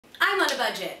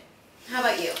budget. How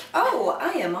about you? Oh,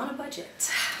 I am on a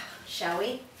budget. Shall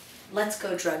we? Let's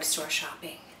go drugstore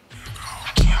shopping.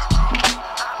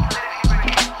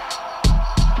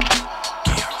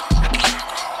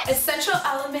 Essential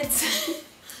elements.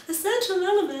 Essential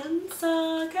elements.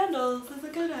 Candles is a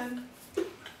good end.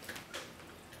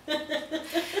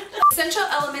 Essential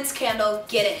elements candle.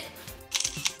 Get in.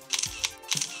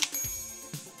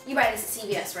 You buy this at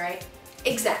CVS, right?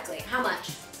 Exactly. How much?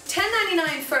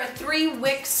 $10.99 for a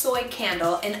 3-wick soy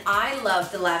candle, and I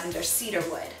love the lavender cedar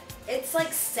wood. It's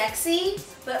like sexy,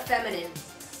 but feminine.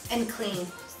 And clean.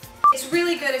 It's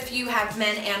really good if you have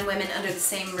men and women under the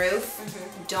same roof.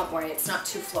 Don't worry, it's not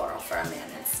too floral for a man.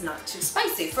 It's not too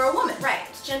spicy for a woman. Right,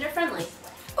 it's gender friendly.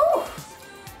 Ooh,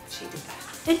 she did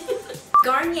that.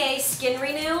 Garnier Skin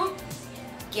Renew,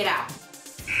 get out.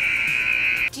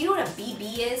 Do you know what a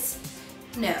BB is?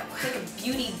 No. It's like a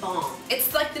beauty balm.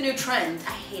 It's like the new trend.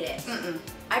 I hate it.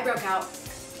 I broke out.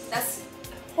 That's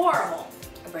horrible.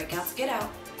 A breakout's get out.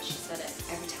 She said it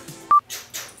every time.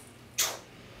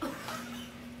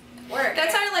 Work. That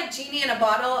sounded like Genie in a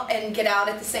bottle and get out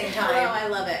at the same time. Hello, I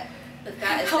love it. But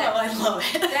that is Hello, that, I love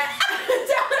it. Is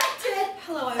that what I did?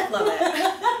 Hello, I love it.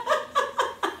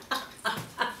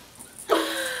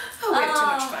 Oh, we have too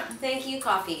much fun. Thank you,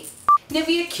 coffee.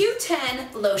 Nivea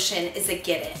Q10 lotion is a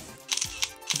get-in.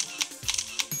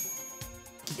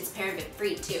 It's paraben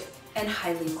free too. And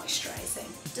highly moisturizing.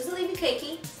 Does it leave you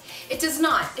cakey? It does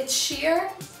not. It's sheer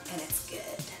and it's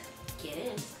good. Get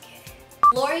in.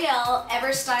 L'Oreal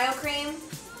Ever Style Cream,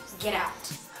 get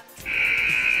out.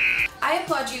 I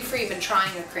applaud you for even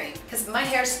trying a cream, because my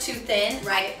hair's too thin.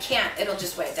 Right. I can't. It'll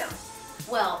just weigh it down.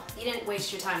 Well, you didn't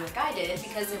waste your time like I did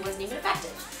because it wasn't even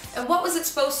effective. And what was it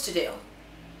supposed to do?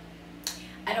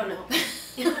 I don't know.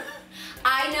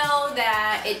 I know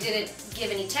that it didn't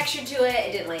give any texture to it,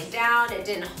 it didn't lay it down, it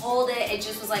didn't hold it, it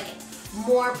just was like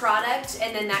more product,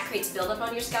 and then that creates buildup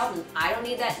on your scalp, and I don't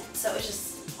need that, so it's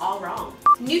just all wrong.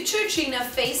 Neutrogena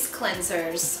face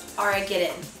cleansers are a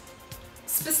get-in.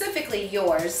 Specifically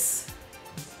yours.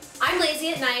 I'm lazy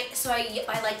at night, so I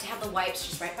like to have the wipes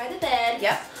just right by the bed.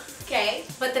 Yep. Okay,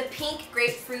 but the pink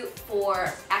grapefruit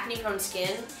for acne-prone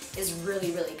skin is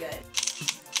really, really good.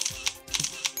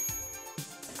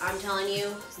 I'm telling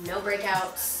you, no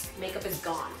breakouts, makeup is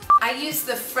gone. I use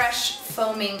the Fresh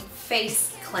Foaming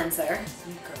Face Cleanser.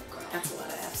 Girl. That's a lot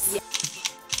of F's. Yeah.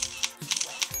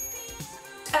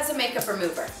 As a makeup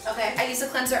remover. Okay. I use a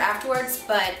cleanser afterwards,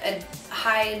 but a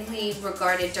highly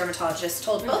regarded dermatologist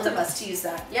told both of us to use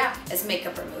that as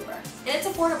makeup remover. And it's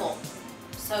affordable,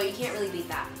 so you can't really beat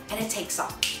that. And it takes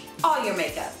off all your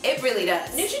makeup. It really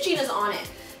does. Neutrogena's on it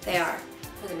They are.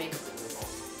 for the makeup removal.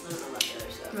 I don't know about the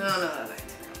other stuff. No.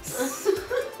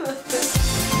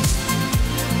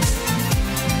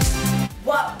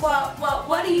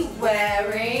 What are you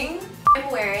wearing? I'm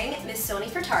wearing Miss Sony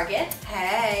for Target,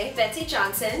 Hey. Betsy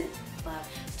Johnson, Love.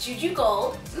 Juju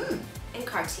Gold, and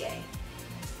Cartier.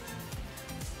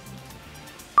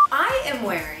 I am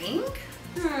wearing,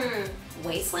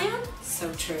 Wasteland?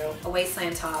 so true, a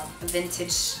waistland top, a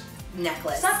vintage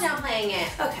necklace. Stop downplaying it.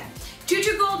 Okay.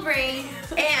 Juju Gold ring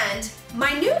and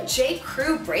my new J.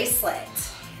 Crew bracelet.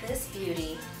 This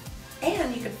beauty.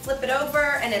 And you can flip it over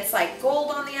and it's like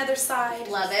gold on the other side.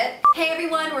 Love it. Hey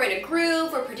everyone, we're in a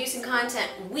groove. We're producing content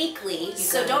weekly,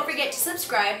 so don't forget to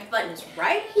subscribe. The button is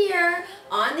right here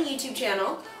on the YouTube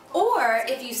channel. Or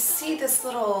if you see this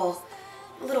little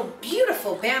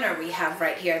beautiful banner we have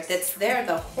right here that's there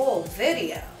the whole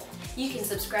video. You can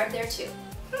subscribe there too.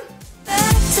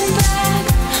 Back to back,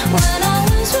 when I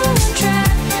was on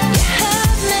track.